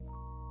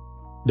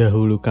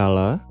Dahulu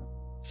kala,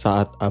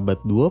 saat abad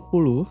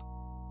 20,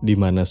 di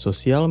mana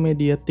sosial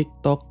media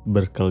TikTok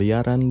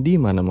berkeliaran di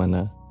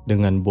mana-mana,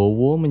 dengan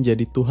Bowo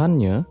menjadi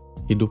tuhannya,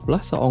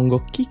 hiduplah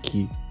seonggok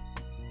Kiki.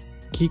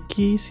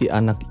 Kiki si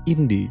anak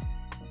indie.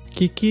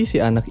 Kiki si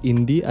anak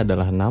indie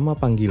adalah nama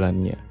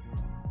panggilannya.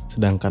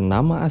 Sedangkan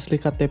nama asli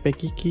KTP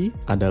Kiki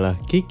adalah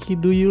Kiki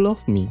Do You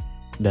Love Me.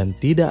 Dan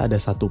tidak ada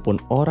satupun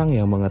orang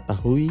yang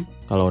mengetahui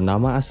kalau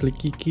nama asli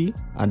Kiki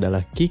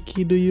adalah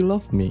Kiki Do You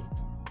Love Me.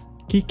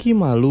 Kiki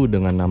malu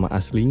dengan nama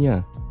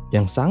aslinya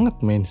yang sangat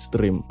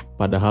mainstream.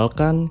 Padahal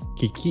kan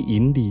Kiki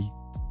indie.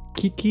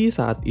 Kiki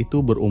saat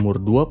itu berumur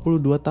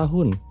 22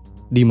 tahun,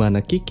 di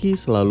mana Kiki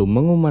selalu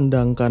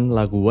mengumandangkan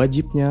lagu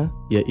wajibnya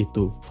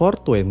yaitu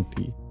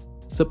 420.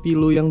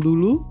 Sepilu yang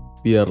dulu,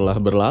 biarlah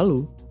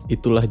berlalu.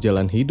 Itulah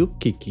jalan hidup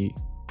Kiki.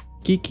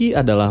 Kiki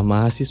adalah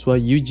mahasiswa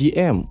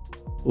UGM,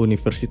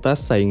 Universitas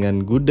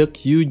Saingan Gudeg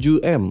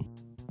UJM.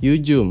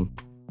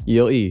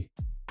 Yoi.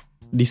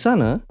 Di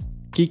sana,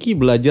 Kiki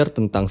belajar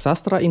tentang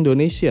sastra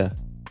Indonesia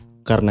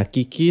karena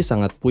Kiki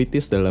sangat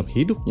puitis dalam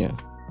hidupnya.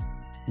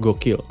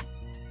 Gokil.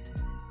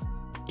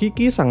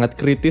 Kiki sangat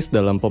kritis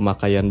dalam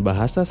pemakaian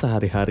bahasa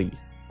sehari-hari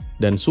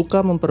dan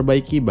suka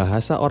memperbaiki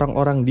bahasa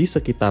orang-orang di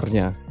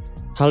sekitarnya.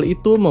 Hal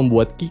itu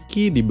membuat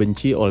Kiki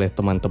dibenci oleh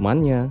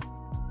teman-temannya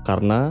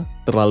karena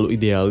terlalu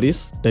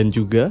idealis dan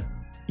juga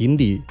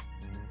indie.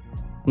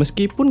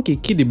 Meskipun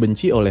Kiki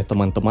dibenci oleh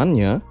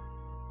teman-temannya,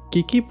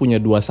 Kiki punya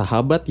dua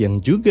sahabat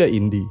yang juga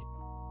indie.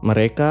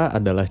 Mereka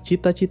adalah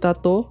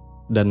Cita-Citato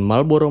dan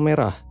Marlboro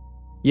Merah.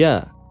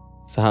 Ya,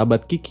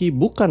 sahabat Kiki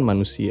bukan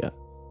manusia.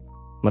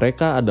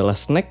 Mereka adalah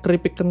snack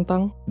keripik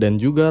kentang dan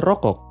juga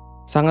rokok.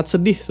 Sangat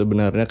sedih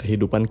sebenarnya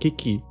kehidupan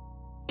Kiki.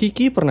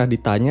 Kiki pernah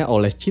ditanya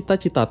oleh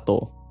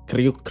Cita-Citato.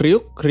 Kriuk,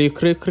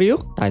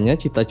 tanya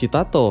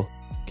Cita-Citato.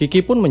 Kiki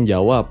pun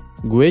menjawab,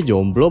 gue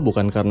jomblo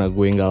bukan karena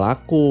gue nggak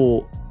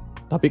laku,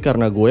 tapi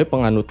karena gue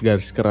penganut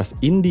garis keras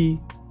indie.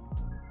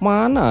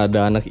 Mana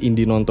ada anak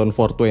indie nonton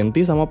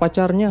 420 sama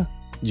pacarnya?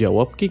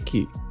 Jawab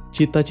Kiki.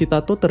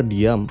 Cita-Citato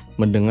terdiam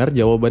mendengar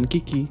jawaban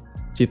Kiki.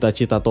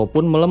 Cita-Citato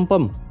pun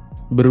melempem.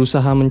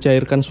 Berusaha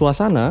mencairkan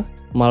suasana,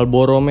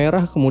 Marlboro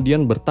Merah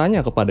kemudian bertanya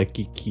kepada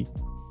Kiki.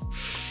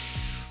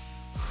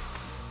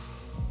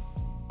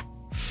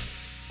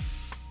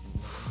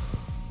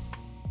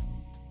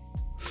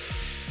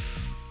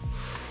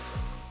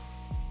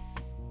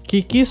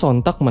 Kiki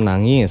sontak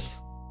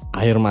menangis.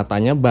 Air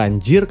matanya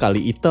banjir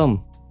kali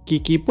hitam.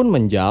 Kiki pun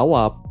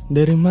menjawab,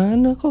 "Dari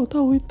mana kau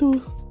tahu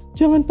itu?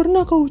 Jangan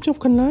pernah kau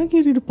ucapkan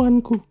lagi di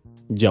depanku."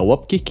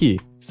 Jawab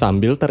Kiki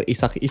sambil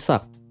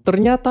terisak-isak.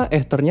 Ternyata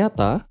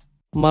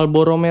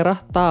Marlboro Merah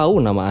tahu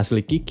nama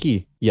asli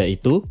Kiki,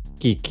 yaitu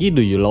Kiki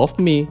Do You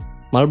Love Me.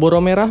 Marlboro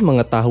Merah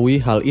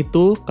mengetahui hal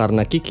itu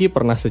karena Kiki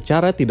pernah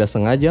secara tidak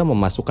sengaja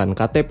memasukkan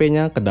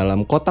KTP-nya ke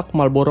dalam kotak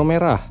Marlboro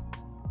Merah.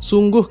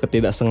 Sungguh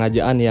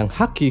ketidaksengajaan yang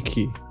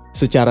hakiki.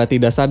 Secara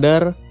tidak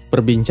sadar,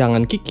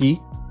 perbincangan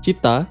Kiki,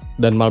 Cita,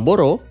 dan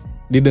Marlboro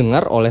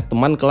didengar oleh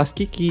teman kelas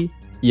Kiki,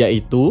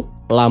 yaitu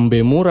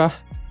Lambe Murah.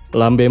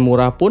 Lambe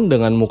Murah pun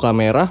dengan muka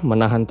merah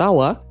menahan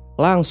tawa,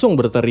 langsung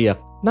berteriak,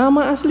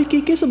 "Nama asli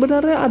Kiki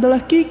sebenarnya adalah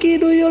Kiki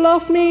Do You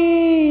Love Me?"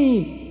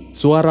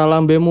 Suara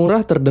Lambe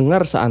Murah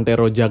terdengar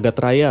seantero jagat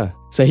raya,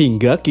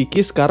 sehingga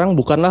Kiki sekarang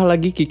bukanlah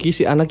lagi Kiki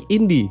si anak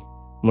indie,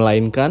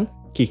 melainkan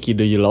Kiki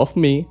Do You Love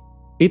Me.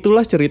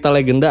 Itulah cerita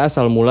legenda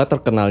asal mula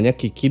terkenalnya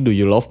Kiki Do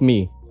You Love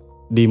Me.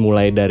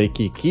 Dimulai dari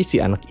Kiki si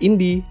anak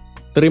indie.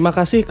 Terima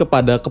kasih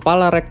kepada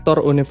Kepala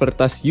Rektor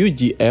Universitas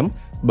UGM,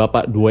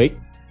 Bapak Dweck,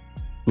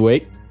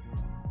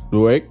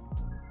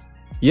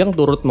 yang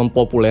turut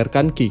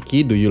mempopulerkan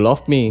Kiki Do You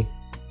Love Me.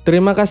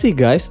 Terima kasih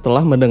guys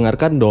telah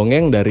mendengarkan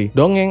dongeng dari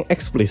Dongeng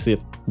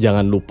Eksplisit.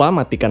 Jangan lupa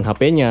matikan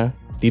HP-nya,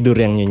 tidur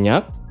yang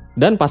nyenyak,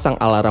 dan pasang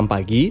alarm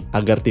pagi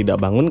agar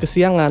tidak bangun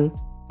kesiangan.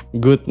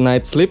 Good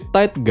night, sleep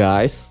tight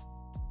guys.